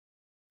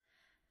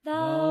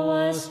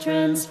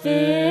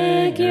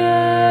transfigured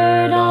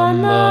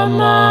on the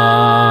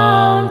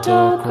mount,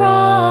 O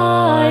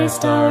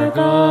Christ our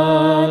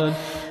God,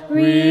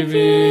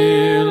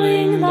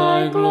 revealing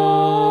thy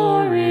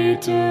glory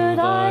to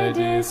thy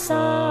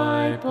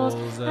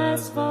disciples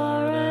as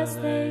far as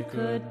they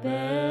could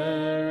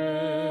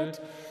bear it.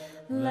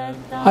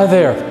 Hi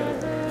there,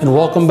 and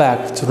welcome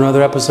back to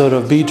another episode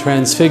of Be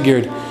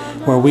Transfigured,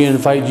 where we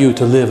invite you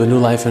to live a new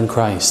life in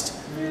Christ.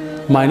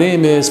 My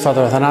name is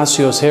Father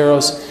Athanasios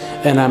Heros,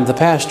 and I'm the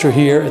pastor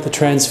here at the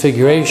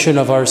Transfiguration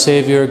of Our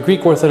Savior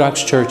Greek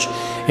Orthodox Church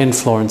in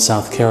Florence,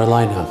 South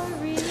Carolina.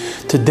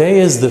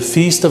 Today is the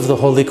Feast of the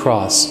Holy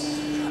Cross,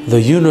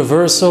 the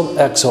universal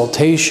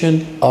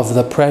exaltation of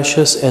the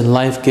precious and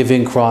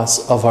life-giving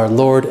cross of our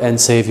Lord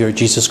and Savior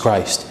Jesus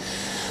Christ.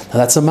 Now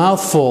that's a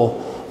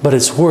mouthful, but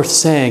it's worth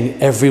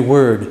saying every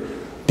word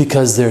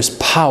because there's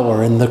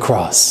power in the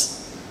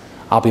cross.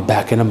 I'll be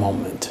back in a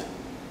moment.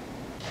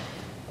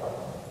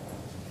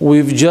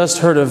 We've just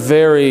heard a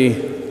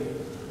very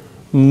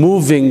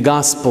moving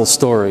gospel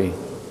story.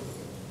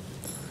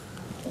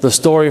 The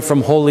story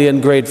from Holy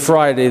and Great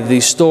Friday,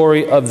 the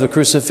story of the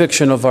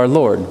crucifixion of our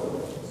Lord.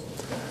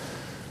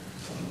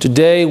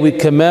 Today we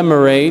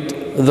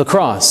commemorate the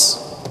cross.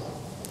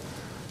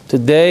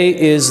 Today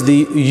is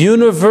the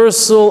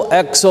universal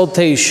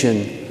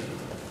exaltation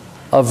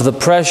of the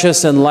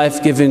precious and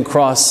life-giving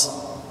cross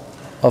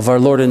of our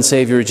Lord and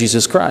Savior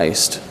Jesus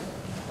Christ.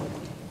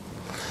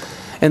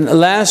 And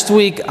last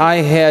week I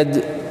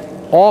had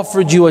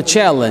offered you a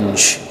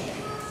challenge.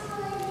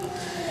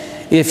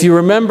 If you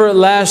remember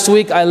last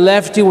week, I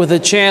left you with a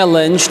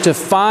challenge to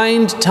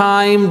find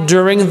time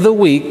during the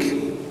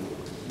week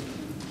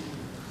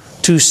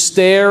to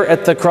stare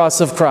at the cross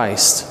of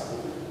Christ.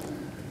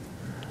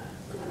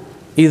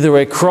 Either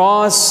a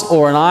cross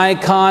or an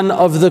icon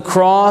of the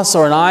cross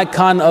or an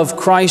icon of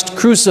Christ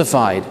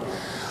crucified.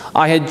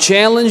 I had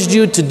challenged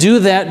you to do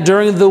that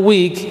during the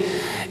week,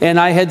 and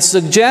I had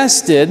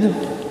suggested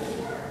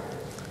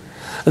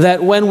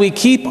that when we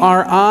keep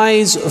our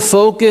eyes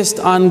focused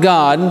on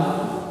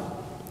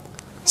God,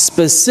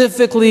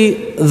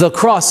 specifically the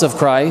cross of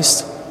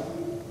Christ,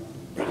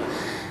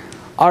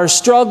 our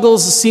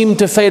struggles seem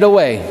to fade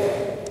away,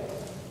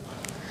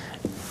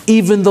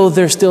 even though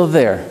they're still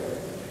there.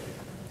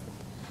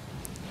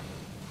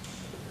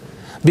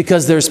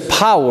 Because there's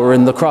power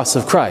in the cross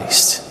of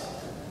Christ.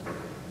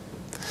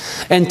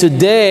 And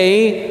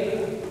today,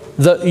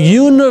 the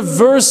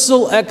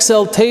universal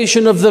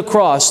exaltation of the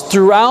cross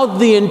throughout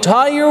the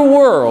entire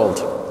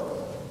world,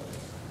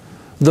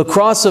 the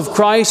cross of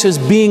Christ is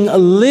being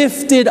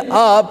lifted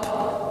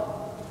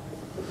up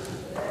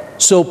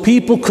so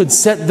people could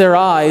set their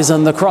eyes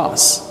on the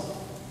cross.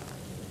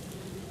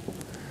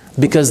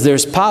 Because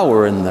there's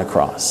power in the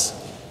cross.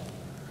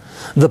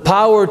 The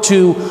power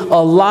to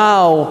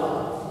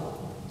allow,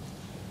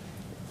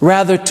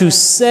 rather to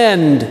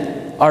send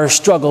our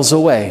struggles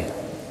away.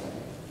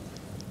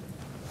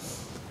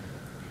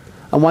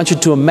 I want you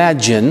to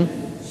imagine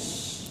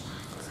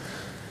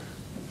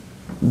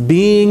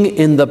being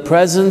in the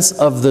presence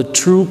of the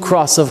true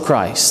cross of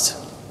Christ.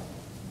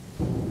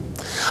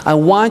 I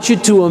want you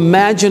to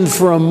imagine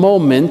for a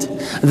moment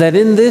that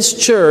in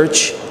this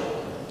church,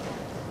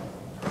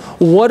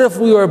 what if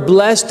we were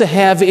blessed to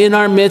have in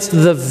our midst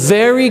the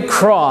very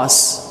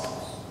cross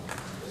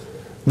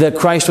that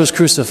Christ was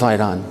crucified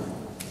on?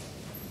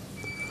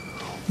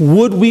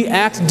 Would we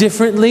act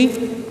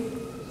differently?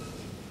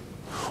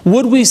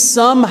 Would we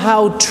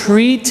somehow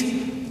treat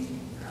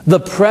the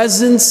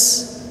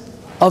presence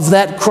of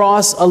that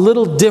cross a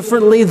little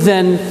differently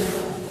than,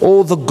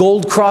 oh, the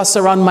gold cross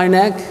around my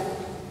neck?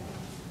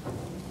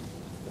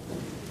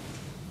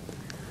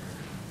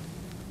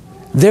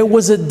 There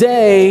was a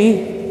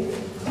day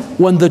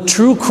when the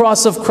true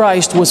cross of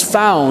Christ was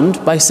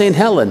found by St.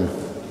 Helen.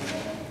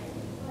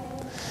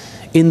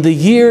 In the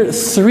year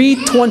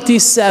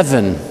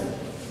 327,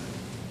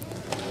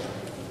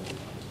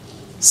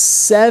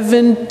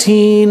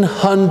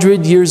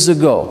 1700 years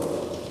ago,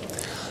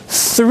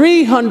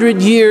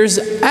 300 years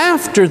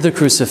after the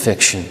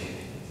crucifixion.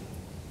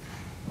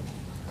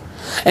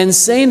 And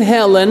St.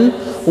 Helen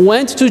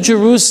went to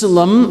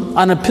Jerusalem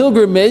on a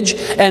pilgrimage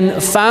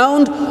and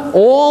found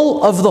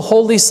all of the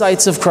holy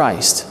sites of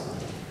Christ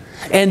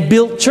and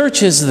built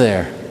churches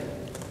there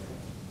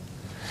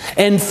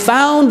and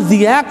found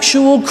the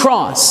actual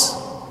cross,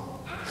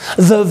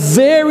 the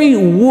very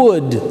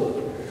wood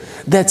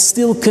that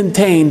still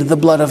contained the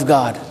blood of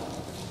God.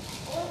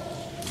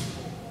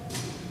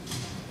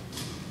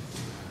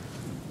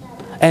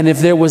 And if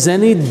there was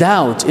any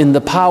doubt in the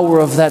power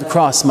of that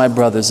cross, my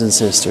brothers and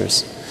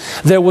sisters,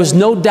 there was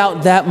no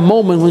doubt that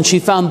moment when she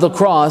found the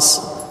cross,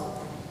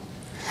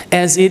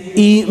 as it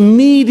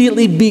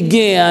immediately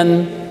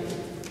began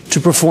to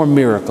perform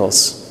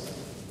miracles.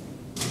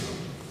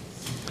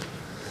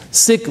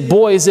 Sick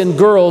boys and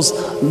girls,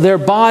 their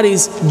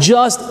bodies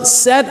just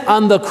set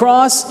on the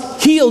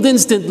cross, healed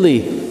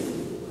instantly.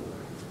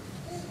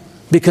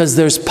 Because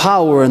there's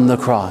power in the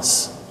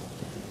cross.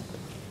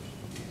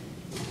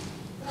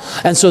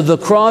 And so the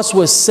cross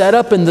was set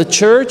up in the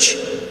church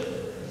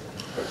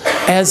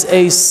as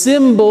a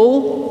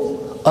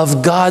symbol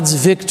of God's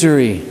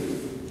victory.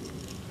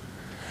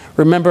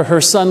 Remember,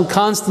 her son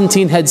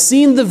Constantine had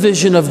seen the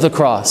vision of the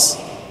cross.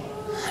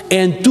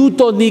 And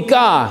tuto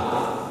nika,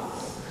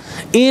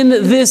 in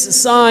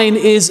this sign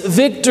is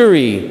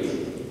victory,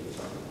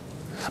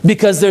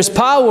 because there's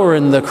power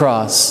in the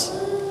cross.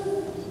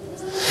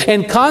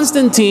 And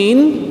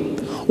Constantine,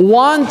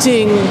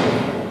 wanting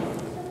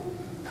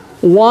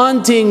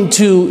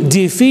to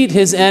defeat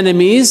his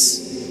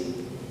enemies,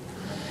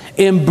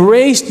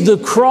 embraced the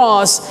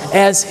cross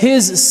as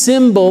his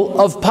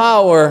symbol of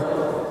power.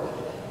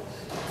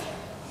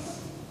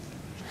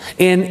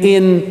 And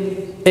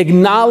in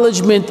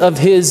acknowledgement of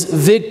his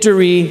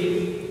victory,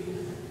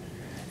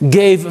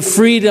 gave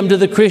freedom to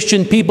the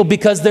Christian people,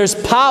 because there's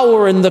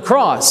power in the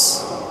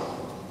cross.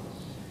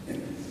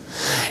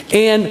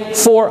 And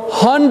for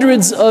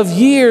hundreds of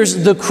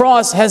years, the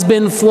cross has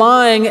been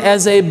flying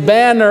as a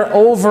banner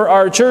over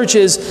our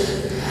churches,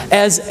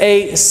 as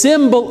a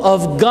symbol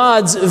of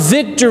God's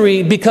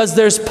victory, because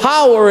there's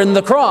power in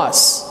the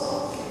cross.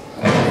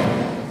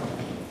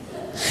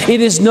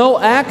 It is no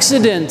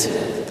accident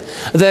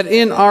that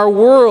in our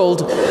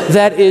world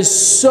that is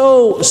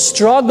so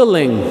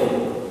struggling,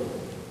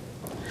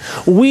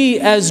 we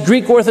as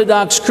Greek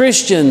Orthodox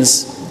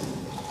Christians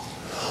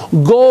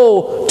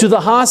go to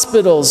the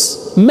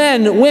hospitals,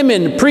 men,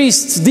 women,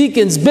 priests,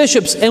 deacons,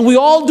 bishops, and we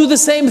all do the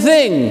same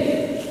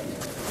thing.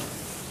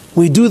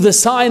 We do the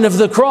sign of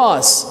the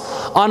cross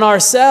on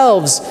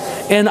ourselves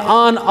and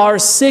on our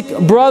sick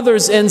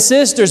brothers and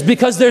sisters,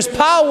 because there's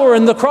power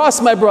in the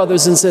cross, my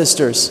brothers and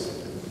sisters.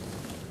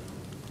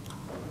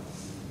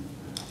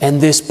 And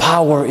this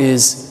power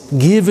is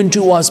given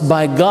to us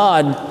by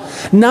God,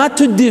 not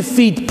to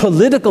defeat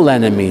political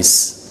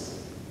enemies,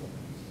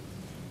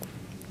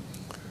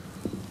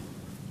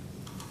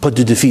 but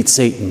to defeat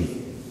Satan.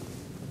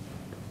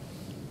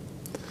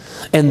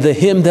 And the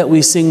hymn that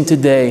we sing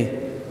today,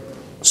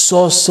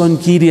 Soson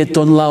Kyrie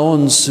ton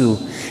laonsu,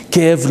 ke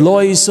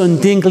evloison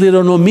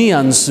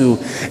tinklironomiansu,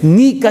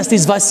 nikas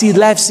tis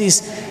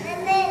vasilevsis,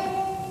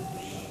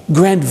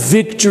 grant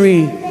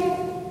victory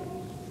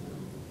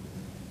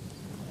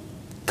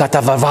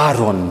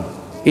katavavaron,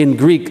 in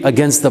Greek,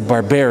 against the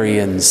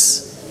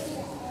barbarians.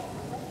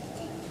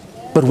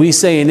 But we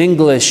say in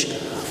English,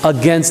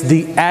 against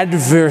the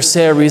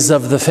adversaries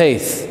of the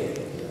faith.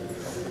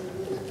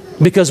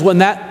 Because when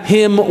that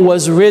hymn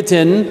was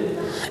written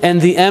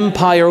and the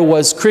empire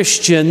was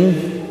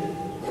Christian,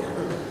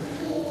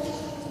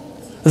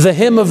 the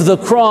hymn of the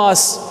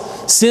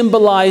cross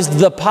symbolized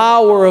the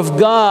power of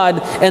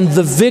God and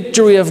the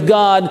victory of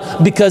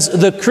God, because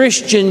the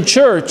Christian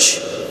church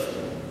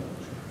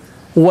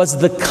was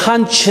the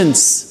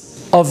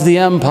conscience of the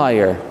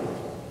empire.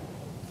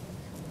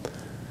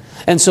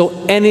 And so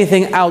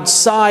anything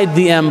outside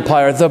the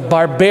empire, the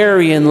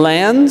barbarian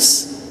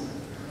lands,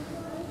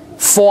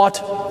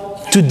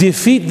 fought to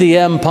defeat the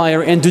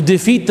empire and to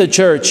defeat the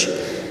church,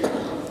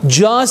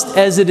 just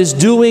as it is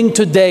doing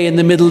today in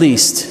the Middle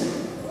East.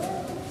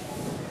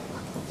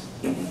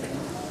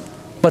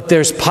 But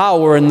there's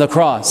power in the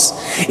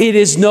cross. It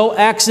is no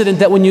accident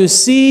that when you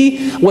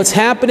see what's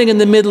happening in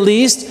the Middle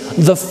East,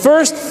 the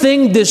first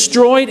thing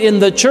destroyed in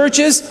the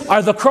churches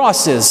are the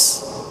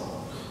crosses.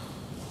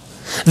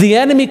 The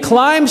enemy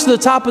climbs to the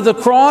top of the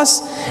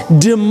cross,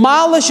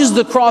 demolishes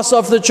the cross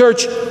off the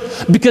church,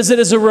 because it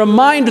is a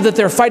reminder that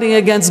they're fighting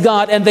against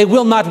God, and they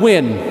will not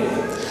win,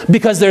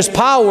 because there's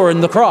power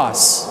in the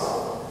cross.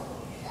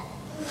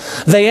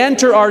 They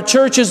enter our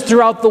churches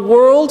throughout the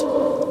world,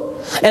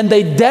 and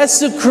they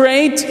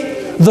desecrate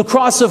the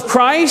cross of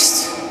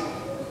Christ.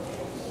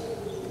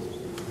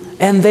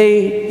 And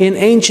they, in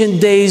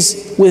ancient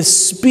days, with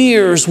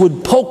spears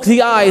would poke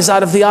the eyes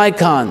out of the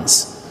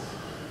icons.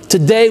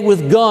 Today,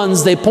 with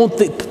guns, they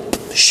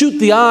shoot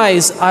the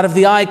eyes out of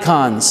the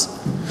icons,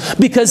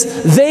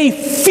 because they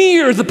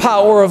fear the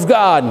power of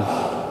God.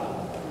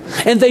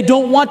 And they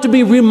don't want to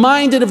be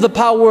reminded of the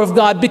power of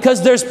God,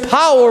 because there's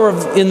power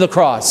in the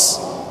cross.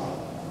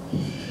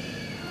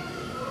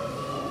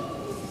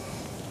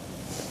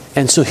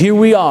 And so here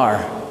we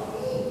are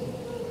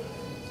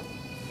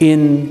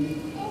in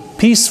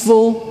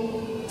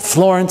peaceful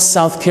Florence,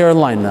 South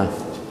Carolina.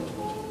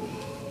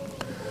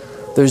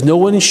 There's no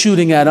one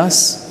shooting at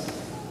us.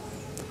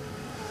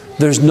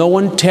 There's no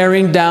one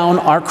tearing down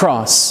our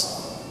cross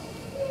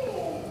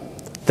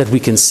that we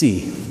can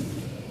see.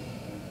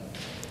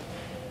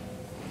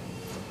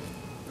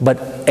 But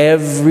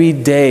every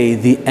day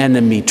the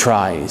enemy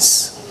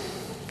tries.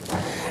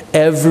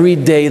 Every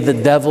day the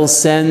devil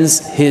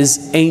sends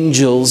his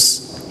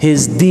angels,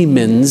 his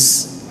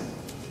demons,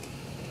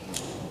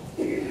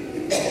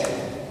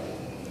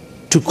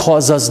 to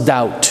cause us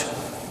doubt.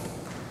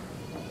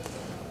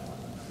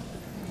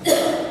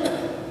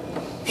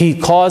 He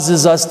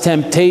causes us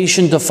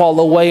temptation to fall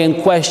away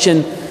and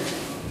question,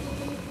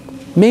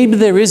 maybe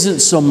there isn't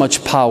so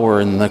much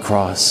power in the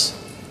cross.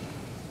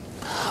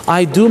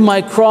 I do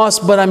my cross,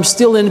 but I'm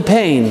still in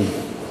pain.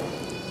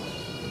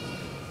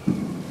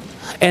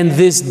 And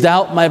this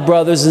doubt, my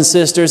brothers and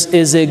sisters,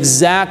 is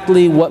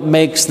exactly what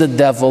makes the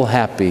devil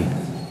happy.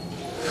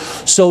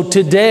 So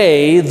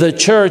today, the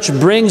church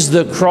brings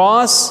the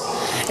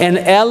cross and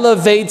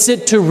elevates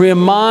it to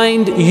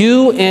remind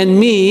you and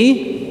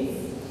me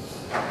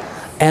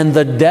and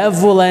the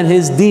devil and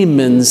his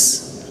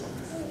demons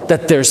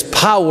that there's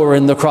power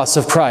in the cross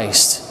of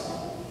Christ.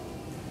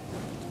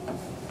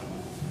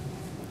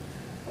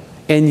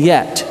 And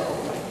yet,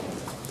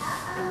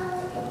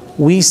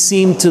 we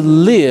seem to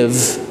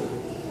live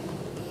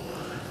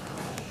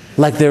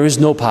like there is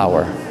no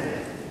power.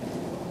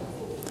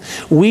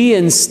 We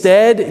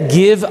instead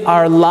give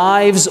our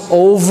lives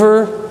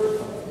over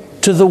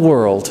to the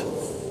world.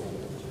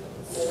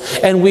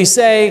 And we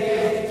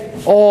say,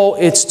 oh,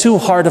 it's too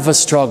hard of a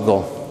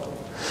struggle.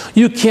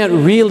 You can't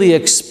really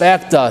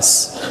expect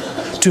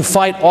us to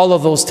fight all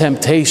of those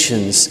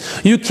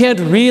temptations. You can't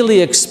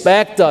really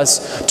expect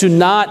us to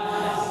not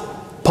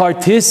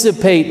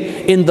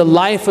participate in the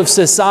life of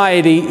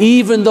society,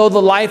 even though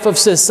the life of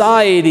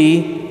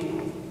society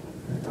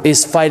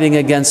is fighting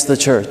against the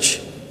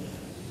church.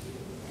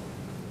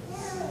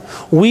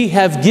 We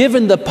have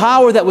given the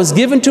power that was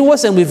given to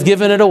us and we've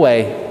given it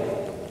away.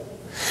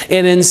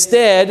 And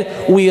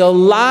instead, we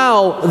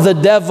allow the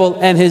devil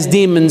and his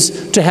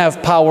demons to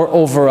have power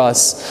over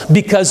us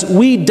because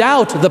we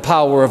doubt the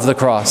power of the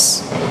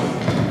cross.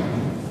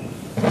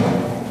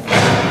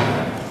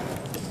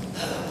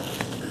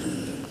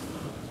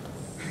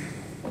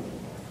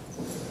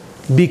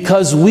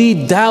 Because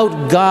we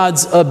doubt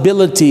God's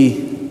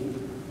ability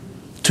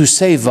to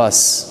save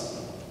us.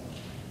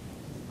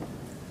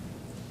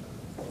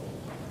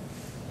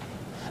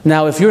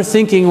 Now, if you're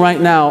thinking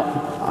right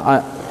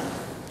now,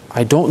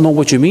 I don't know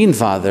what you mean,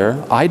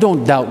 Father. I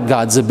don't doubt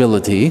God's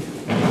ability.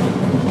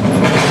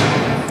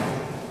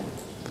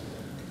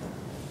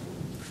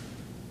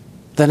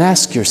 Then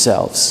ask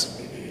yourselves,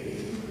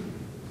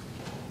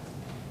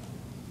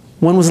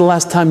 when was the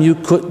last time you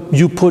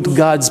put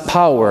God's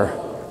power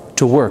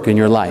to work in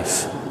your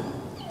life?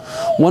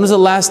 When was the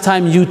last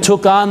time you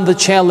took on the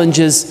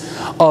challenges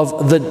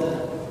of the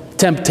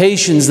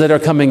temptations that are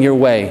coming your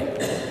way?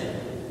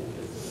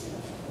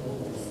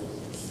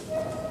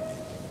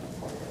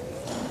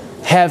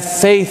 Have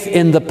faith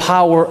in the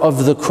power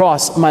of the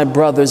cross, my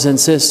brothers and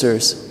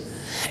sisters,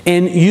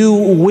 and you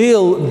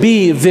will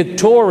be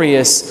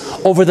victorious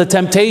over the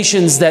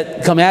temptations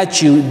that come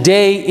at you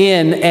day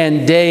in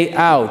and day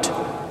out,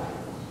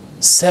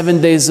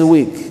 7 days a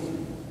week.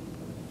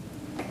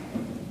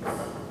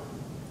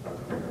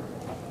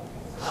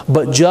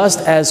 But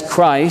just as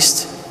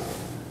Christ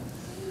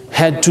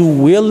had to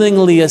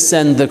willingly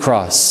ascend the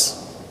cross,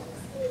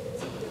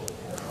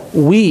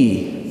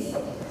 we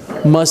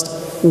must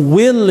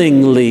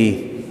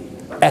willingly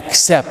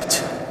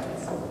accept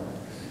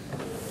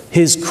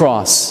His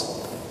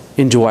cross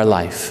into our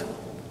life.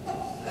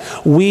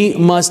 We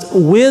must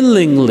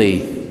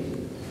willingly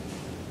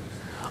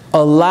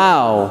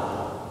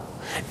allow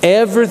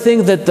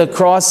everything that the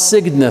cross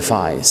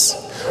signifies,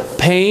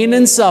 pain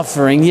and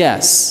suffering,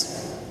 yes.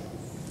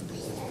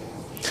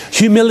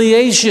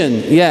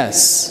 Humiliation,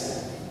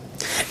 yes.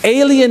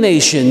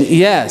 Alienation,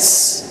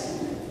 yes.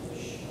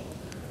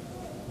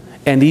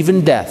 And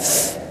even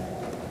death.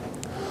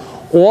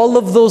 All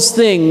of those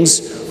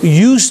things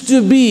used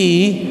to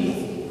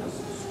be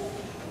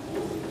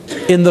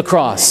in the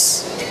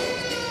cross.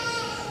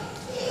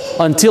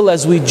 Until,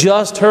 as we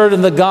just heard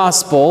in the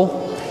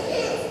gospel,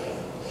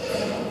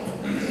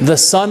 the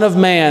Son of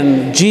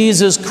Man,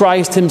 Jesus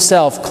Christ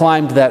Himself,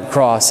 climbed that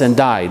cross and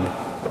died.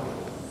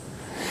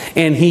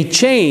 And He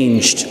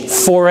changed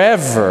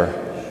forever.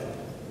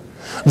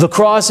 The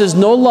cross is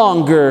no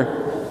longer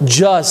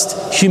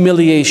just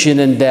humiliation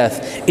and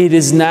death. It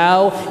is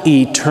now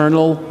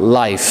eternal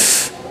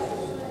life.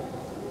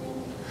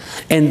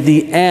 And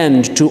the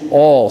end to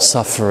all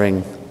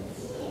suffering.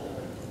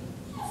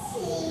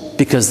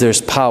 Because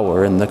there's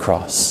power in the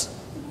cross.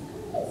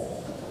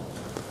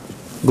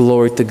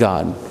 Glory to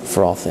God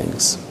for all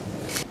things.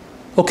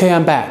 Okay,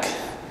 I'm back.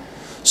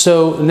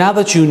 So now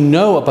that you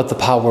know about the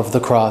power of the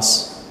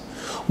cross,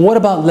 what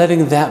about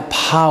letting that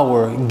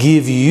power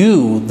give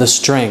you the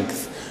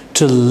strength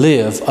to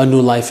live a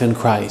new life in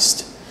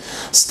Christ?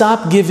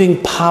 Stop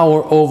giving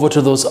power over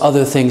to those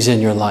other things in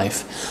your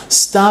life.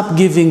 Stop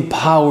giving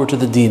power to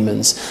the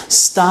demons.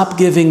 Stop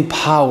giving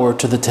power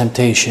to the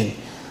temptation,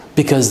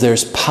 because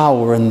there's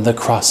power in the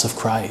cross of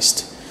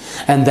Christ.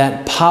 And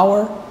that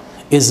power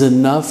is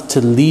enough to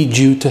lead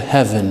you to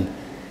heaven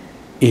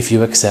if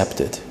you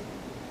accept it.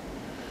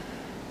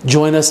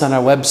 Join us on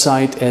our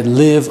website at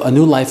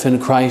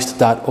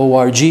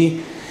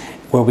liveanewlifeinchrist.org,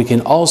 where we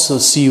can also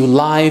see you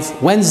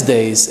live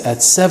Wednesdays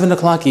at 7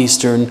 o'clock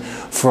Eastern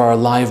for our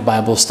live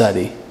Bible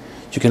study.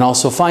 You can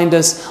also find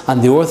us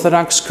on the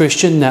Orthodox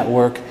Christian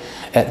Network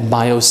at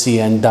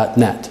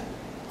myocn.net.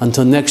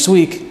 Until next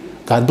week,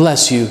 God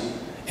bless you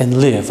and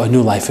live a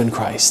new life in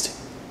Christ.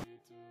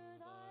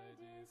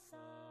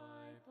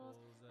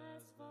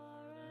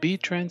 Be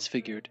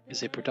Transfigured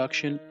is a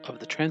production of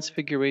the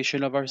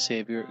Transfiguration of Our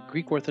Savior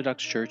Greek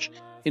Orthodox Church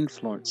in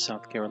Florence,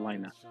 South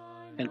Carolina,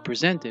 and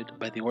presented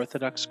by the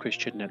Orthodox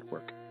Christian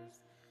Network.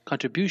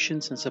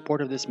 Contributions in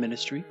support of this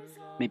ministry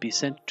may be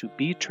sent to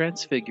Be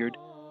Transfigured,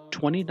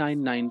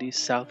 2990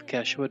 South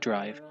Cashua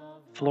Drive,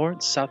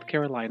 Florence, South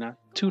Carolina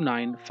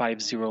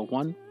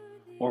 29501,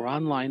 or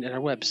online at our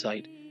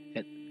website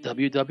at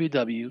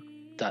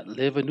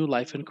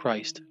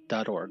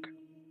www.liveanewlifeinchrist.org.